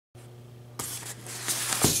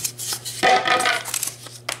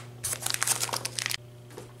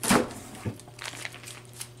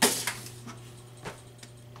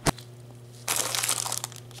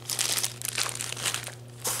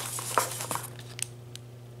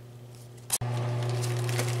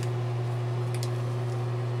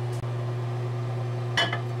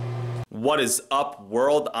What is up,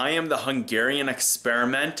 world? I am the Hungarian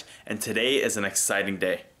experiment, and today is an exciting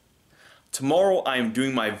day. Tomorrow I am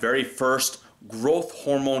doing my very first growth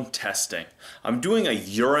hormone testing. I'm doing a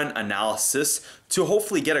urine analysis to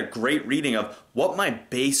hopefully get a great reading of what my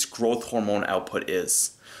base growth hormone output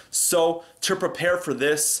is. So to prepare for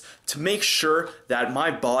this, to make sure that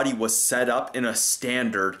my body was set up in a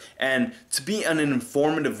standard and to be in an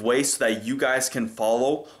informative way so that you guys can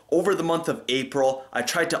follow, over the month of April, I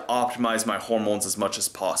tried to optimize my hormones as much as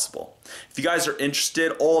possible. If you guys are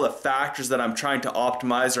interested, all the factors that I'm trying to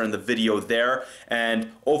optimize are in the video there,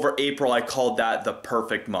 and over April I called that the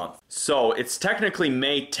perfect month. So it's technically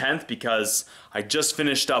May 10th because I just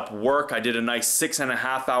finished up work. I did a nice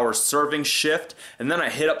 6.5 hour serving shift, and then I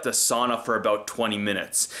hit up the sauna for about 20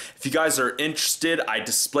 minutes. If you guys are interested, I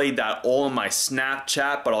displayed that all on my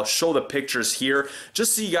Snapchat, but I'll show the pictures here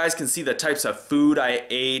just so you guys can see the types of food I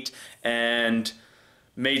ate and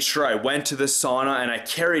made sure I went to the sauna, and I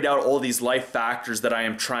carried out all these life factors that I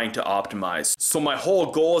am trying to optimize. So my whole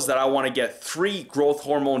goal is that I want to get 3 growth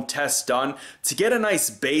hormone tests done to get a nice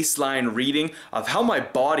baseline reading of how my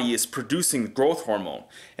body is producing growth hormone.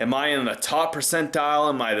 Am I in the top percentile?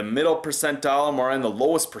 Am I the middle percentile? Am I in the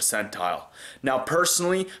lowest percentile? Now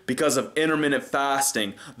personally, because of intermittent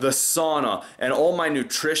fasting, the sauna, and all my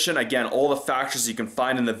nutrition, again, all the factors you can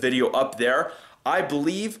find in the video up there, I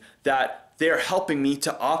believe that they are helping me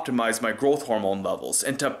to optimize my growth hormone levels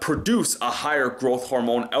and to produce a higher growth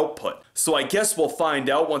hormone output. So I guess we'll find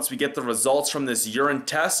out once we get the results from this urine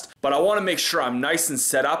test, but I want to make sure I'm nice and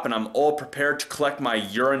set up and I'm all prepared to collect my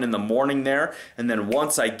urine in the morning there, and then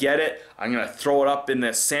once I get it, I'm going to throw it up in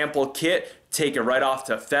this sample kit, take it right off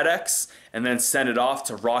to FedEx, and then send it off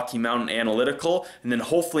to Rocky Mountain Analytical, and then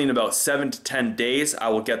hopefully in about 7 to 10 days I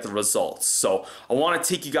will get the results. So I want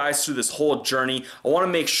to take you guys through this whole journey. I want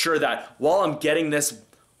to make sure that while I'm getting this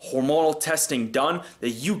hormonal testing done, that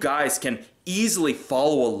you guys can easily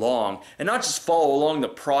follow along, and not just follow along the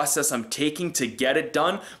process I'm taking to get it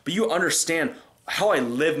done, but you understand how I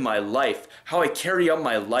live my life, how I carry out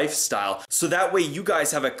my lifestyle, so that way you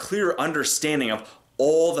guys have a clear understanding of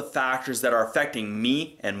all the factors that are affecting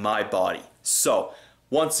me and my body. So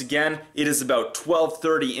once again, it is about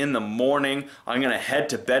 12:30 in the morning. I'm gonna head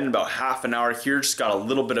to bed in about half an hour here. Just got a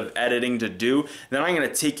little bit of editing to do. Then I'm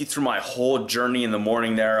gonna take you through my whole journey in the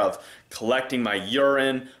morning there of collecting my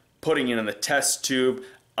urine, putting it in the test tube.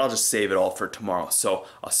 I'll just save it all for tomorrow. So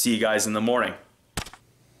I'll see you guys in the morning.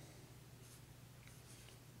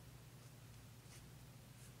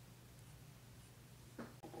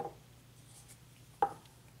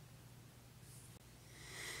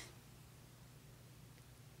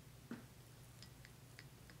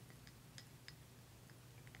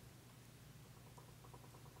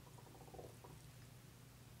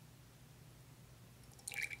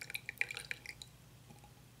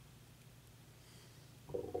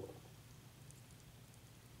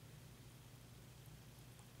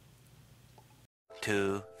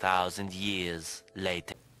 Two 2,000 years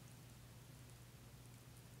later.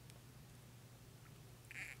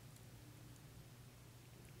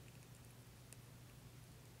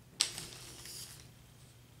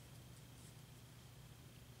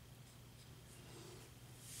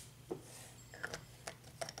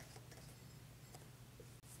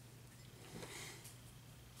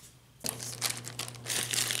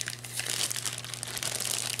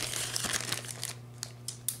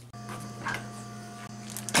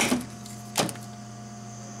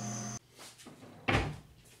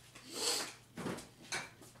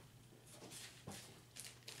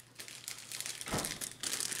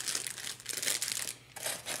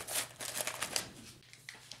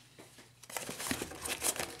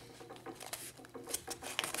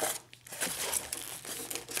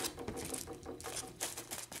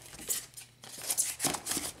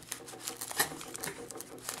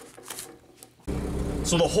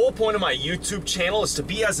 So the whole point of my YouTube channel is to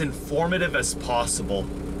be as informative as possible.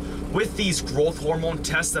 With these growth hormone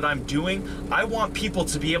tests that I'm doing, I want people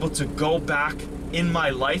to be able to go back in my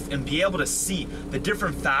life and be able to see the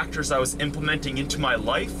different factors I was implementing into my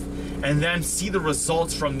life, and then see the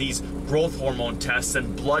results from these growth hormone tests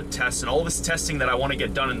and blood tests and all this testing that I want to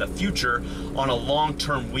get done in the future on a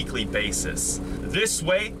long-term weekly basis. This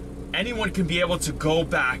way, anyone can be able to go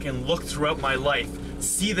back and look throughout my life,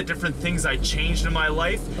 see the different things I changed in my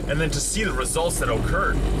life, and then to see the results that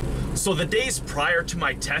occurred. So the days prior to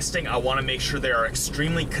my testing, I want to make sure they are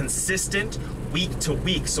extremely consistent week to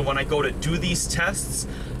week. So when I go to do these tests,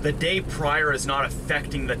 the day prior is not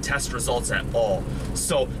affecting the test results at all.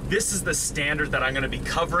 So this is the standard that I'm going to be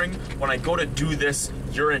covering when I go to do this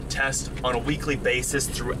urine test on a weekly basis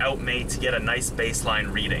throughout May to get a nice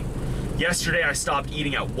baseline reading. Yesterday I stopped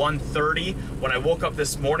eating at 1:30. When I woke up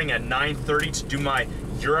this morning at 9:30 to do my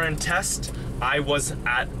urine test, I was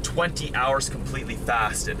at 20 hours completely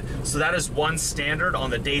fasted. So that is one standard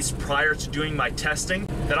on the days prior to doing my testing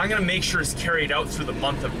that I'm gonna make sure is carried out through the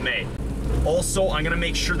month of May. Also, I'm gonna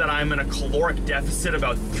make sure that I'm in a caloric deficit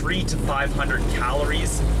about 300 to 500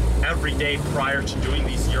 calories every day prior to doing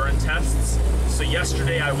these urine tests. So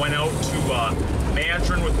yesterday I went out to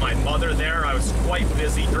Mandarin with my mother there. I was quite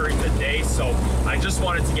busy during the day, so I just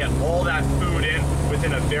wanted to get all that food in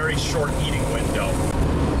within a very short eating window.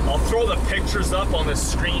 I'll throw the pictures up on the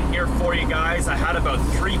screen here for you guys. I had about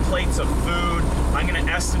 3 plates of food. I'm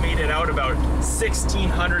gonna estimate it out about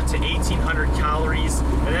 1,600 to 1,800 calories.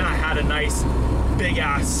 And then I had a nice big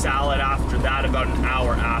ass salad after that about an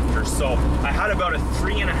hour after. So I had about a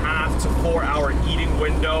 3.5 to 4 hour eating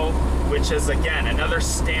window, which is again another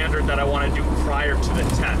standard that I want to do prior to the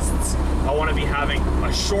tests. I want to be having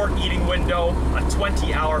a short eating window, a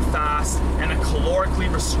 20-hour fast, and a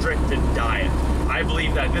calorically restricted diet. I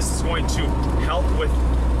believe that this is going to help with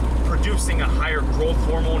producing a higher growth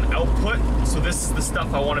hormone output. So this is the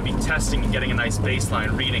stuff I want to be testing and getting a nice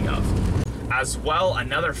baseline reading of. As well,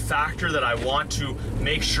 another factor that I want to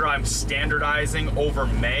make sure I'm standardizing over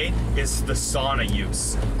May is the sauna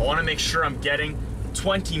use. I want to make sure I'm getting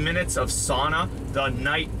 20 minutes of sauna the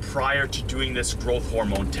night prior to doing this growth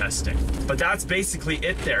hormone testing. But that's basically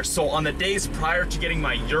it there. So on the days prior to getting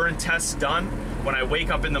my urine test done, when I wake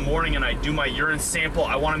up in the morning and I do my urine sample,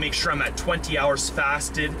 I want to make sure I'm at 20 hours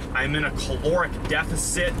fasted, I'm in a caloric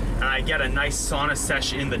deficit, and I get a nice sauna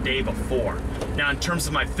session in the day before. Now in terms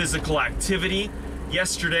of my physical activity,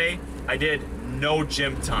 yesterday I did no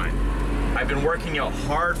gym time. I've been working out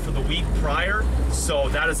hard for the week prior, so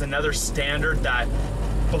that is another standard that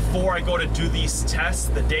before I go to do these tests,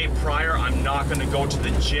 the day prior, I'm not gonna go to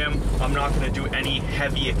the gym. I'm not gonna do any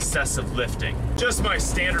heavy, excessive lifting. Just my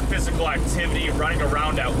standard physical activity, running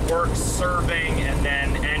around at work, serving, and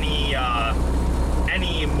then any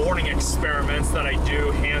morning experiments that I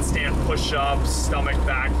do, handstand push-ups, stomach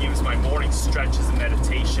vacuums, my morning stretches and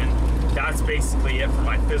meditation. That's basically it for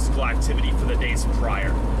my physical activity for the days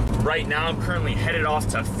prior. Right now, I'm currently headed off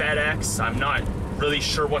to FedEx. I'm not really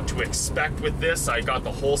sure what to expect with this. I got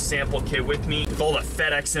the whole sample kit with me with all the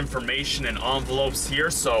FedEx information and envelopes here,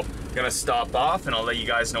 so I'm gonna stop off and I'll let you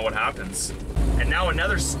guys know what happens. And now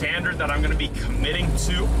another standard that I'm gonna be committing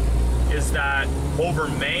to is that over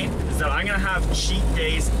May, is that I'm gonna have cheat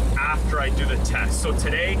days after I do the test. So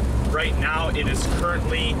today, right now, it is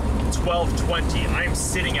currently 12:20. I am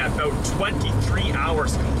sitting at about 23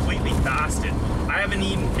 hours completely fasted. I haven't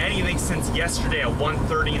eaten anything since yesterday at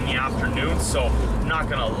 1:30 in the afternoon, so I'm not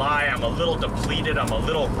gonna lie, I'm a little depleted, I'm a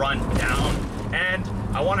little run down, and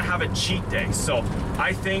I wanna have a cheat day. So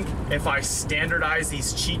I think if I standardize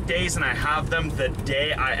these cheat days and I have them the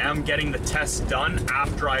day I am getting the test done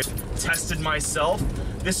after I've tested myself,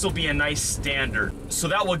 this will be a nice standard. So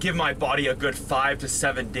that will give my body a good 5 to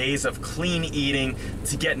 7 days of clean eating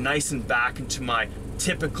to get nice and back into my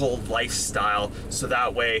typical lifestyle, so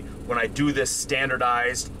that way when I do this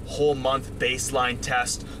standardized whole month baseline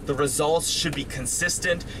test, the results should be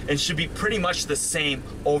consistent and should be pretty much the same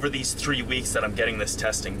over these 3 weeks that I'm getting this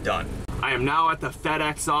testing done. I am now at the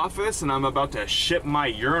FedEx office and I'm about to ship my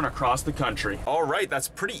urine across the country. All right, that's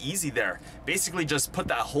pretty easy there. Basically just put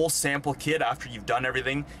that whole sample kit after you've done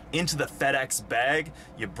everything into the FedEx bag.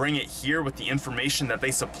 You bring it here with the information that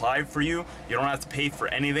they supplied for you. You don't have to pay for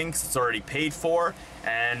anything because it's already paid for.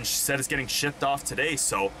 And she said it's getting shipped off today,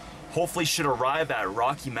 so hopefully should arrive at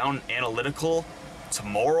Rocky Mountain Analytical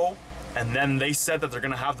tomorrow. And then they said that they're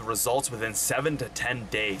gonna have the results within 7 to 10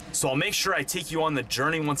 days. So I'll make sure I take you on the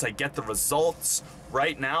journey once I get the results.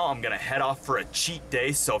 Right now, I'm gonna head off for a cheat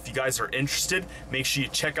day. So if you guys are interested, make sure you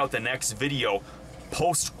check out the next video,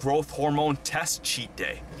 post-growth hormone test cheat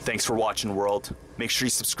day. Thanks for watching, world. Make sure you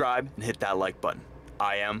subscribe and hit that like button.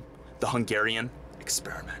 I am the Hungarian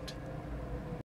Experiment.